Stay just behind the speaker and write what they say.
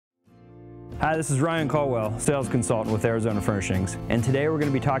Hi, this is Ryan Caldwell, sales consultant with Arizona Furnishings, and today we're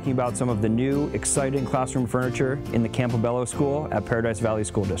going to be talking about some of the new, exciting classroom furniture in the Campo Bello School at Paradise Valley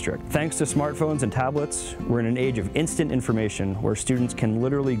School District. Thanks to smartphones and tablets, we're in an age of instant information where students can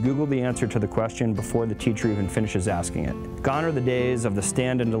literally Google the answer to the question before the teacher even finishes asking it. Gone are the days of the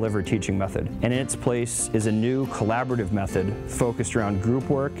stand and deliver teaching method, and in its place is a new collaborative method focused around group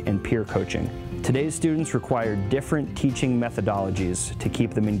work and peer coaching. Today's students require different teaching methodologies to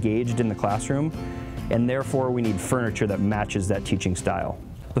keep them engaged in the classroom, and therefore we need furniture that matches that teaching style.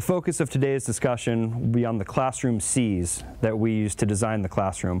 The focus of today's discussion will be on the classroom C's that we use to design the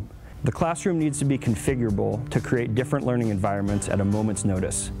classroom. The classroom needs to be configurable to create different learning environments at a moment's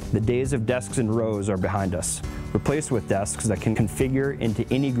notice. The days of desks and rows are behind us, replaced with desks that can configure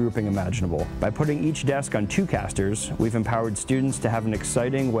into any grouping imaginable. By putting each desk on two casters, we've empowered students to have an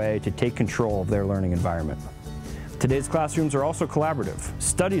exciting way to take control of their learning environment. Today's classrooms are also collaborative.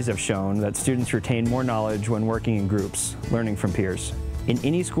 Studies have shown that students retain more knowledge when working in groups, learning from peers. In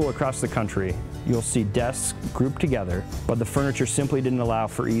any school across the country, you'll see desks grouped together, but the furniture simply didn't allow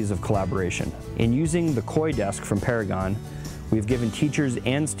for ease of collaboration. In using the Koi desk from Paragon, we've given teachers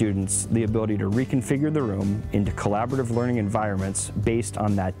and students the ability to reconfigure the room into collaborative learning environments based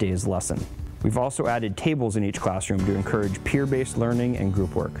on that day's lesson. We've also added tables in each classroom to encourage peer-based learning and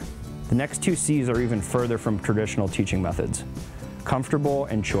group work. The next two C's are even further from traditional teaching methods: comfortable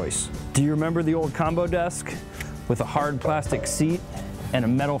and choice. Do you remember the old combo desk with a hard plastic seat and a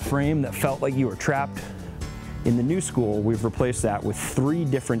metal frame that felt like you were trapped? In the new school, we've replaced that with 3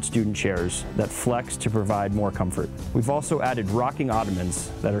 different student chairs that flex to provide more comfort. We've also added rocking ottomans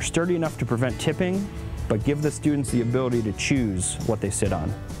that are sturdy enough to prevent tipping, but give the students the ability to choose what they sit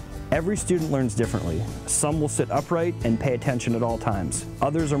on. Every student learns differently. Some will sit upright and pay attention at all times.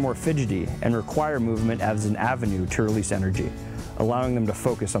 Others are more fidgety and require movement as an avenue to release energy, allowing them to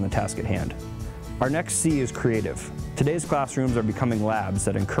focus on the task at hand. Our next C is creative. Today's classrooms are becoming labs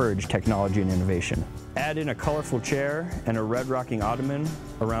that encourage technology and innovation. Add in a colorful chair and a red rocking ottoman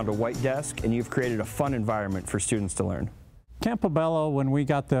around a white desk, and you've created a fun environment for students to learn. Campo Bello, when we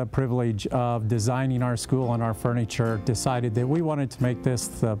got the privilege of designing our school and our furniture, decided that we wanted to make this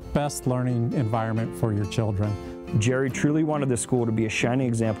the best learning environment for your children. Jerry truly wanted the school to be a shining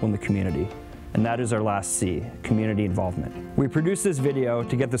example in the community. And that is our last C, community involvement. We produced this video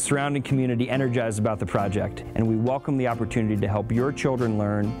to get the surrounding community energized about the project, and we welcome the opportunity to help your children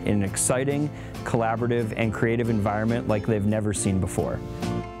learn in an exciting, collaborative, and creative environment like they've never seen before.